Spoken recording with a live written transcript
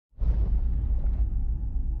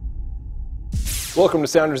Welcome to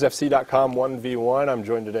SoundersFC.com 1v1. I'm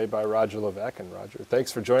joined today by Roger Levesque. And Roger,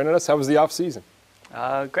 thanks for joining us. How was the off season?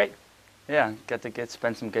 Great. Yeah, got to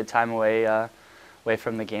spend some good time away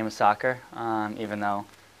from the game of soccer. Even though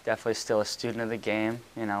definitely still a student of the game.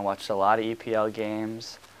 You know, watched a lot of EPL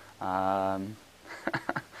games. Yeah,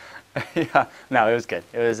 no, it was good.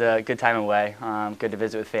 It was a good time away. Good to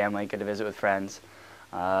visit with family. Good to visit with friends.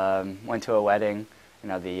 Went to a wedding. You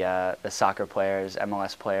know, the soccer players,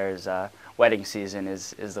 MLS players. Wedding season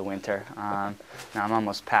is the winter. Now I'm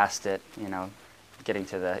almost past it. You know, getting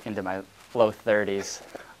to into my low 30s.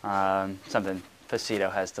 Something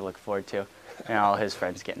Facito has to look forward to. And all his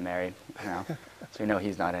friends getting married. You know, so we know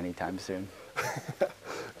he's not anytime soon.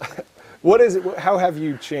 What is it? How have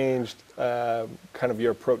you changed kind of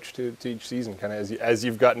your approach to each season, kind of as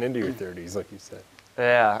you've gotten into your 30s, like you said?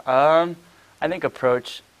 Yeah, I think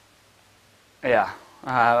approach. Yeah,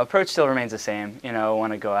 approach still remains the same. You know,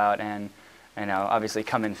 want to go out and obviously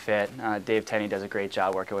come in fit. Dave Tenney does a great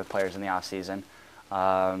job working with players in the off season,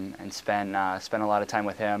 and spend a lot of time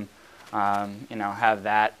with him. You know, have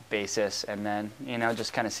that basis, and then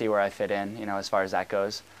just kind of see where I fit in. You know, as far as that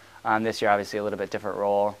goes. This year, obviously, a little bit different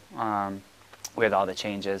role with all the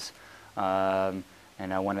changes. One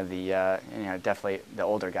of the definitely the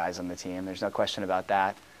older guys on the team. There's no question about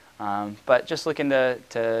that. But just looking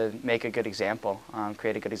to make a good example,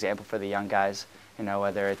 create a good example for the young guys. You know,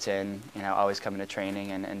 whether it's in always coming to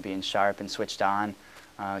training and being sharp and switched on,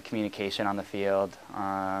 communication on the field,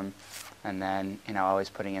 and then always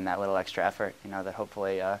putting in that little extra effort. You know, that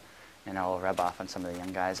hopefully will rub off on some of the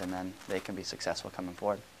young guys, and then they can be successful coming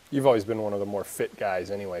forward. You've always been one of the more fit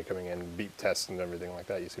guys anyway, coming in, beat tests and everything like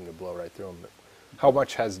that. You seem to blow right through them. But how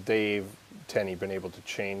much has Dave Tenney been able to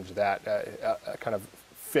change that, kind of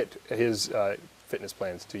fit his fitness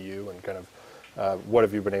plans to you, and kind of what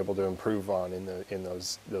have you been able to improve on in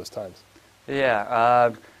those times?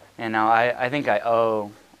 Yeah, I think I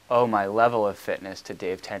owe my level of fitness to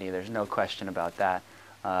Dave Tenney. There's no question about that.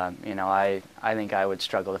 I think I would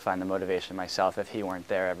struggle to find the motivation myself if he weren't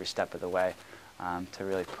there every step of the way. To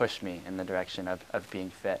really push me in the direction of being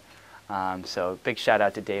fit. So big shout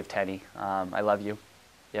out to Dave Tenney. I love you.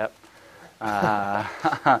 Yep.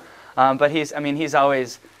 But he's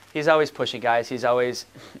always pushing guys. He's always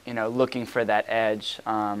looking for that edge.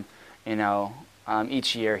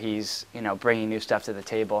 Each year he's bringing new stuff to the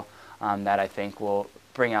table that I think will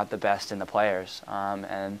bring out the best in the players.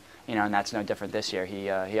 And that's no different this year.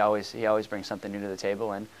 He always brings something new to the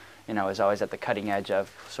table, and is always at the cutting edge of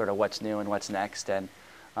sort of what's new and what's next, and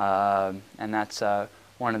that's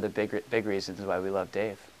one of the big reasons why we love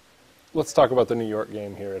Dave. Let's talk about the New York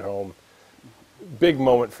game here at home. Big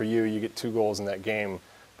moment for you. You get 2 goals in that game,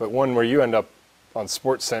 but one where you end up on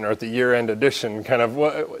SportsCenter at the year-end edition. Kind of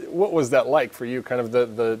what was that like for you? Kind of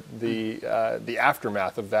the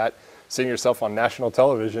aftermath of that, seeing yourself on national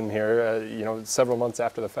television here, several months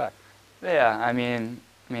after the fact. Yeah, I mean,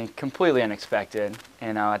 completely unexpected.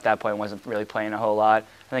 At that point, wasn't really playing a whole lot.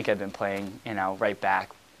 I think I'd been playing, right back,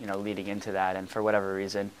 leading into that, and for whatever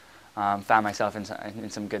reason, found myself in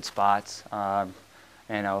some good spots.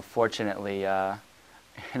 Fortunately,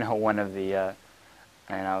 one of the,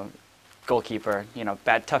 goalkeeper,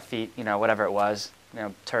 bad, tough feet, whatever it was,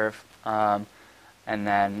 turf, and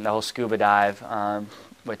then the whole scuba dive,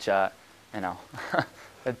 which, I'd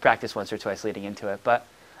practiced once or twice leading into it, but,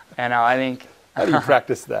 I think. How do you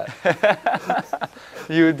practice that?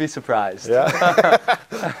 You would be surprised. Yeah.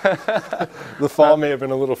 The fall may have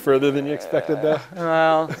been a little further than you expected, though.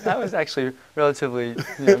 Well, that was actually relatively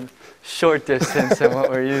short distance than what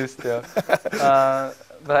we're used to.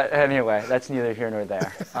 But anyway, that's neither here nor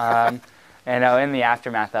there. In the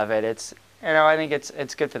aftermath of it, it's I think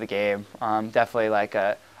it's good for the game. Definitely like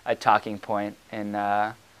a talking point in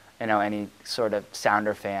any sort of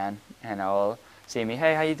Sounder fan. See me,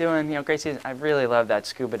 hey, how you doing? Great season. I really love that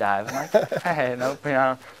scuba dive. I'm like, hey, nope,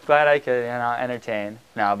 glad I could, entertain.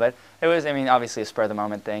 No, but it was, obviously a spur of the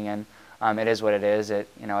moment thing, and it is what it is. It,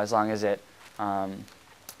 as long as it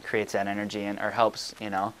creates that energy or helps,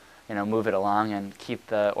 move it along and keep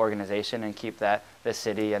the organization and keep the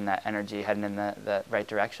city and that energy heading in the right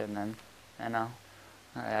direction, then,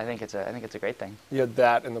 I think it's a great thing. You had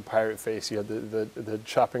that in the Pirate Face. You had the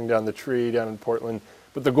chopping down the tree down in Portland.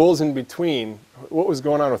 But the goals in between, what was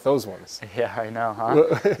going on with those ones? Yeah, I know,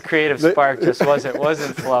 huh? Creative spark just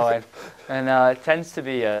wasn't flowing, and it tends to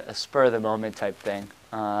be a spur of the moment type thing.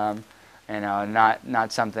 Not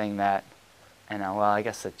something that, well, I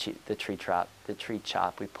guess the tree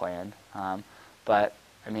chop we planned. But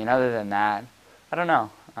other than that, I don't know.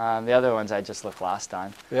 The other ones I just look lost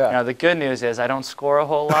on. Yeah. You know, the good news is I don't score a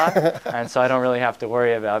whole lot, and so I don't really have to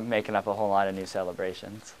worry about making up a whole lot of new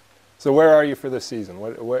celebrations. So where are you for this season?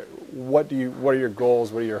 What are your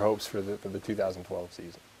goals? What are your hopes for the 2012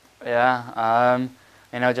 season? Yeah,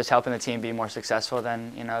 you know, just helping the team be more successful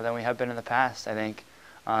than we have been in the past. I think,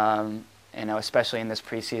 you know, especially in this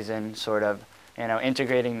preseason, sort of, you know,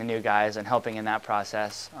 integrating the new guys and helping in that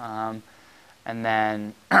process, and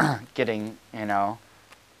then getting,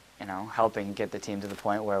 helping get the team to the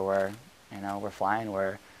point where we're flying,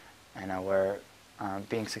 we're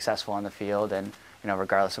being successful on the field, and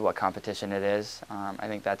regardless of what competition it is. I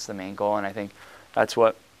think that's the main goal, and I think that's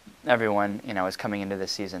what everyone is coming into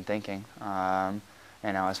this season thinking.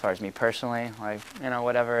 As far as me personally, like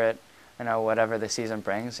whatever the season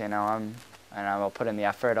brings, I'll put in the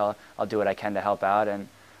effort. I'll do what I can to help out, and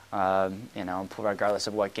regardless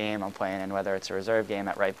of what game I'm playing in, whether it's a reserve game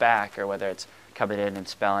at right back or whether it's coming in and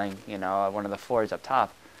spelling one of the forwards up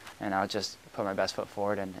top, and I'll just put my best foot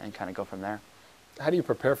forward and kind of go from there. How do you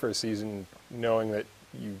prepare for a season knowing that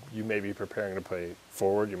you may be preparing to play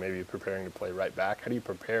forward, you may be preparing to play right back? How do you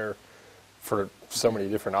prepare for so many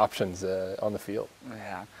different options on the field?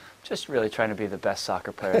 Yeah, just really trying to be the best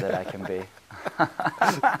soccer player that I can be.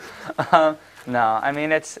 No, I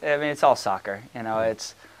mean it's all soccer.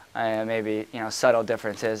 It's maybe subtle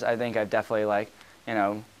differences. I think I've definitely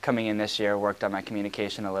coming in this year worked on my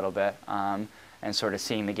communication a little bit and sort of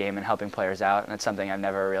seeing the game and helping players out. And it's something I've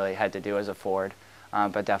never really had to do as a forward,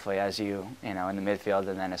 but definitely as in the midfield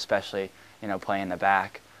and then especially playing the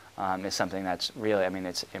back. Is something that's really,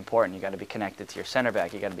 it's important. You got to be connected to your center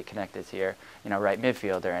back. You got to be connected to your, right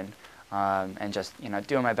midfielder, and just,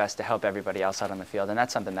 doing my best to help everybody else out on the field. And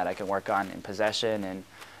that's something that I can work on in possession and,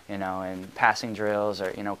 in passing drills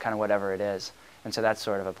or, kind of whatever it is. And so that's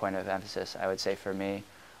sort of a point of emphasis, I would say, for me.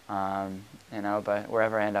 But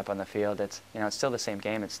wherever I end up on the field, it's, it's still the same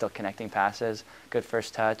game. It's still connecting passes, good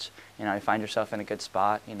first touch. You find yourself in a good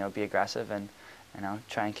spot. Be aggressive and,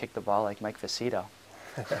 try and kick the ball like Mike Vecito.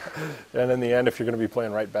 And in the end, if you're going to be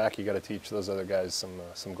playing right back, you got to teach those other guys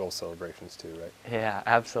some goal celebrations too, right? Yeah,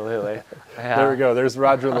 absolutely. Yeah. There we go. There's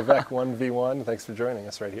Roger Levesque, 1v1. Thanks for joining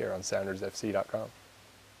us right here on SoundersFC.com.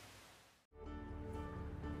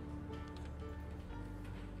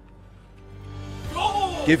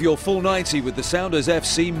 Give your full 90 with the Sounders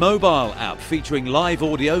FC mobile app featuring live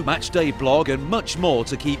audio, matchday blog and much more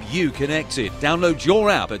to keep you connected. Download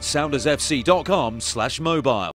your app at SoundersFC.com/mobile.